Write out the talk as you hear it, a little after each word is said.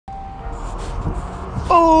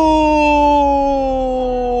Oh,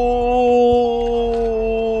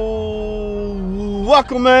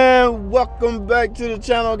 welcome, man. Welcome back to the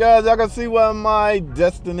channel, guys. Y'all can see what my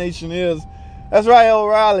destination is. That's right,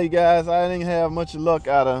 O'Reilly, guys. I didn't have much luck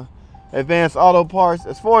out of Advanced Auto Parts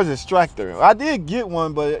as far as extractor. I did get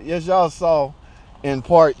one, but as y'all saw in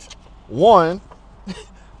part one,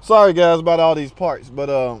 sorry guys about all these parts,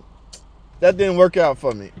 but that didn't work out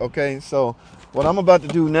for me. Okay, so what I'm about to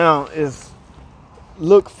do now is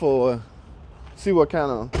look for, see what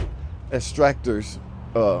kind of extractors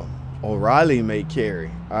O'Reilly may carry.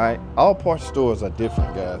 All right, all parts stores are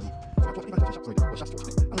different, guys.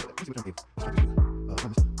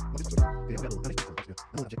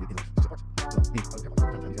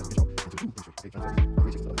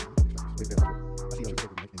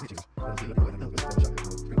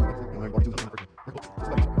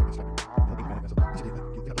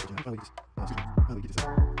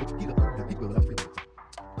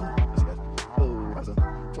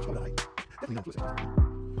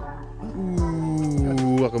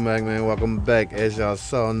 Welcome back, man. Welcome back. As y'all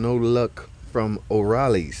saw, no luck from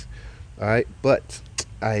O'Reilly's. All right, but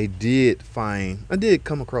I did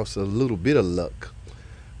come across a little bit of luck.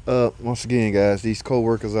 Once again, guys, these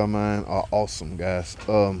co-workers of mine are awesome, guys.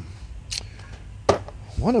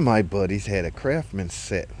 One of my buddies had a Craftsman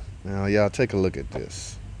set. Now y'all take a look at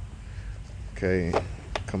this. Okay,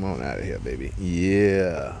 come on out of here, baby.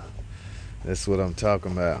 Yeah, that's what I'm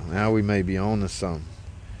talking about. Now we may be on to something.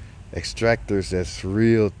 Extractors that's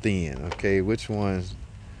real thin. Okay, which ones?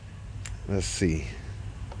 Let's see.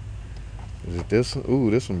 Is it this one? Ooh,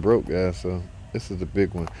 this one broke, guys. So this is the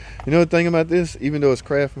big one. You know the thing about this, even though it's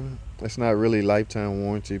Craftsman, it's not really lifetime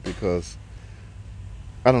warranty, because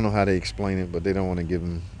I don't know how they explain it, but they don't want to give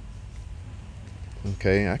them.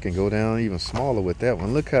 Okay, I can go down even smaller with that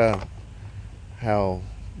one. Look how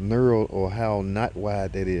narrow or how not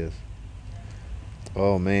wide that is.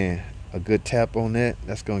 Oh man, a good tap on that,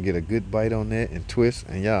 that's gonna get a good bite on that and twist.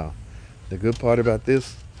 And y'all, the good part about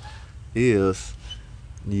this is,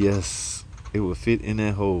 yes, it will fit in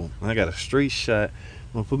that hole. I got a straight shot.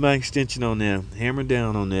 I'm gonna put my extension on there, hammer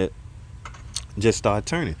down on that, just start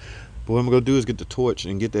turning. But what I'm gonna do is get the torch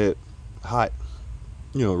and get that hot,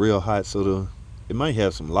 you know, real hot, so it might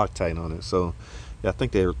have some Loctite on it. So yeah, I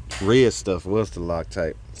think that red stuff was the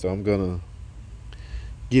Loctite. So I'm gonna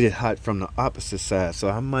get it hot from the opposite side. So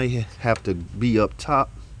I might have to be up top,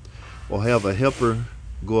 or have a helper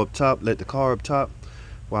go up top, let the car up top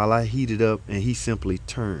while I heat it up and he simply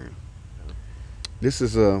turn. This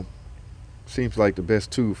is seems like the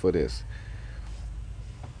best tool for this.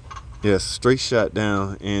 Yes, straight shot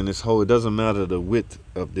down, and this hole, it doesn't matter the width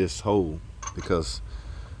of this hole, because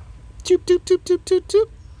toop toop toop toop toop toop.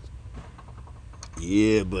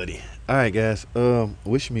 Yeah, buddy. All right, guys,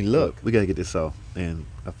 wish me luck. We gotta get this off, and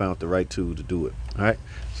I found the right tool to do it. All right,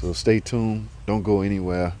 so stay tuned, don't go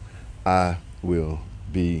anywhere. I will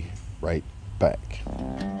be right back.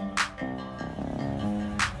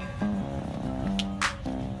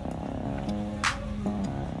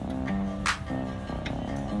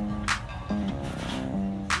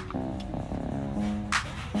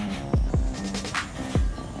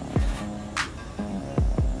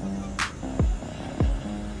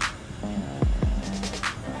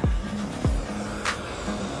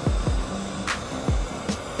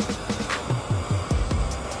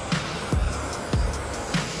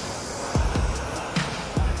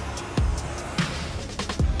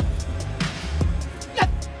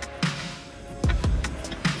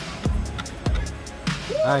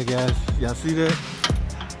 Alright guys, y'all see that?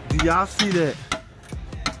 Do y'all see that?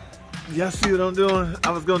 Y'all see what I'm doing?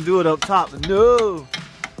 I was gonna do it up top, but no! Look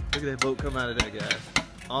at that boat come out of that, guys.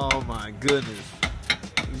 Oh my goodness.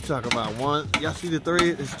 You talking about one? Y'all see the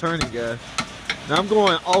thread? It's turning, guys. Now I'm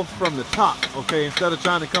going off from the top, okay? Instead of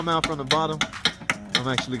trying to come out from the bottom, I'm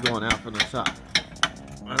actually going out from the top.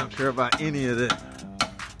 I don't care about any of that.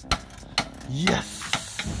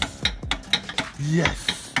 Yes! Yes!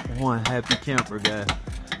 One happy camper, guys.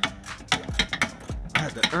 I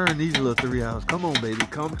had to earn these little 3 hours. Come on, baby.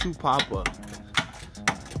 Come to Papa.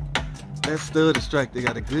 That stud extractor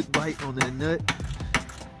got a good bite on that nut.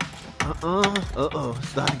 Uh-oh. It's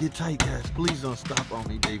starting to get tight, guys. Please don't stop on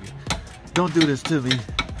me, baby. Don't do this to me.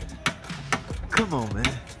 Come on,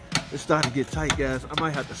 man. It's starting to get tight, guys. I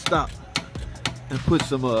might have to stop and put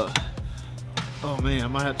some, oh, man. I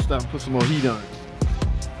might have to stop and put some more heat on it.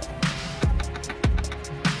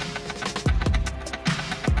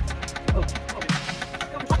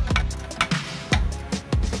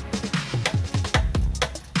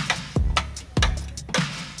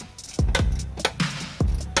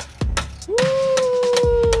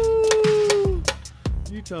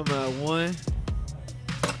 talking about one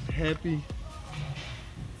happy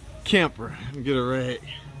camper. Let me get a rag.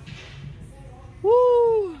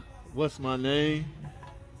 Woo! What's my name?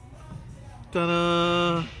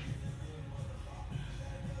 Ta-da!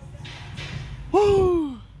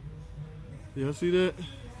 Woo! Y'all see that?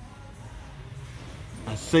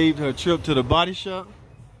 I saved her trip to the body shop,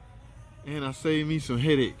 and I saved me some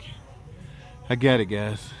headache. I got it,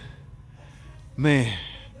 guys. Man,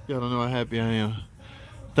 y'all don't know how happy I am.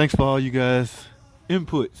 Thanks for all you guys'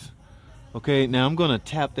 inputs. Okay, now I'm gonna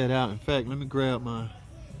tap that out. In fact, let me grab my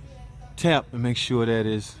tap and make sure that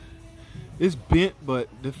it's bent, but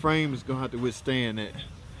the frame is gonna have to withstand that.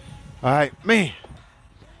 All right, man.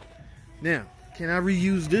 Now, can I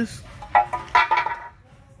reuse this?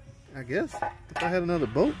 I guess if I had another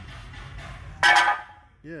boat.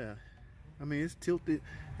 Yeah, I mean, it's tilted.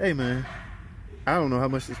 Hey man, I don't know how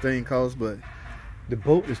much this thing costs, but the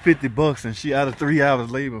boat is 50 bucks and she out of 3 hours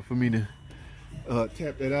labor for me to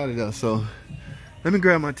tap that out of there. So let me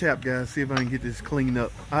grab my tap, guys, see if I can get this cleaned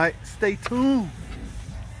up. All right, stay tuned.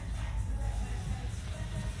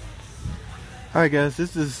 All right, guys,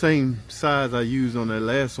 this is the same size I used on that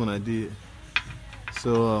last one I did.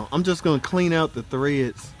 So I'm just gonna clean out the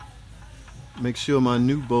threads, make sure my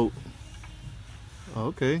new boat.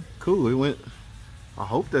 Okay, cool, it went. I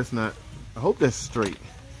hope that's straight.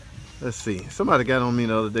 Let's see, somebody got on me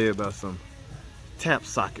the other day about some tap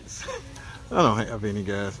sockets. I don't have any,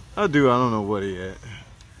 guys. I don't know what he had,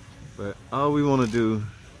 but all we want to do,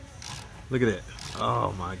 look at that.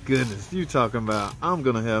 Oh my goodness, you talking about I'm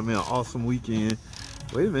gonna have me an awesome weekend.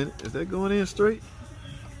 Wait a minute, is that going in straight?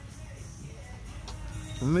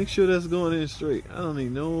 Make sure that's going in straight. I don't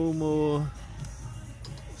need no more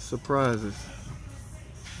surprises.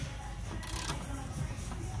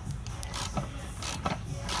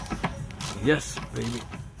 Yes, baby.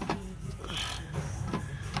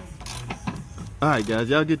 Alright guys,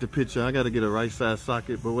 y'all get the picture. I gotta get a right size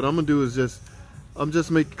socket, but what I'm gonna do is I'm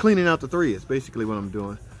just cleaning out the threads, basically what I'm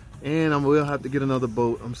doing. And I will have to get another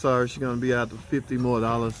boat. I'm sorry, she's gonna be out to $50 more.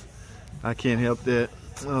 I can't help that.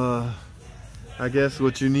 I guess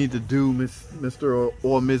what you need to do, Mr.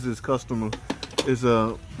 or Mrs. Customer, is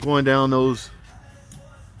going down those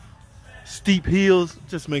steep hills,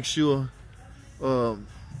 just make sure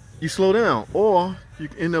you slow down, or you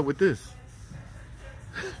can end up with this.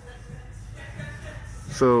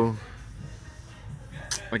 So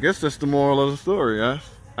I guess that's the moral of the story.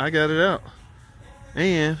 I got it out.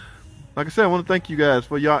 And like I said, I want to thank you guys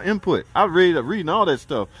for y'all input. I reading all that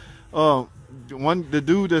stuff. The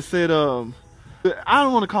dude that said I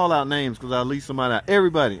don't want to call out names because I'll leave somebody out.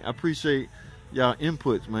 Everybody, I appreciate y'all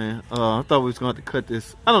inputs, man. I thought we was going to have to cut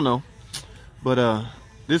this. I don't know. But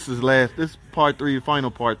this is part 3,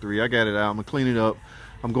 final part 3. I got it out. I'm going to clean it up.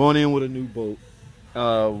 I'm going in with a new boat.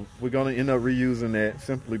 We're going to end up reusing that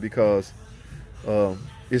simply because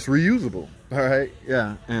it's reusable. All right?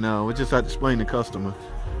 Yeah. And we just have to explain to the customer.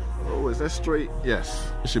 Oh, is that straight?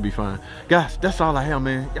 Yes, it should be fine. Guys, that's all I have,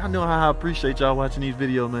 man. Y'all know how I appreciate y'all watching these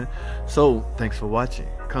videos, man. So, thanks for watching.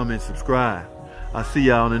 Comment, subscribe. I'll see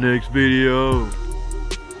y'all in the next video.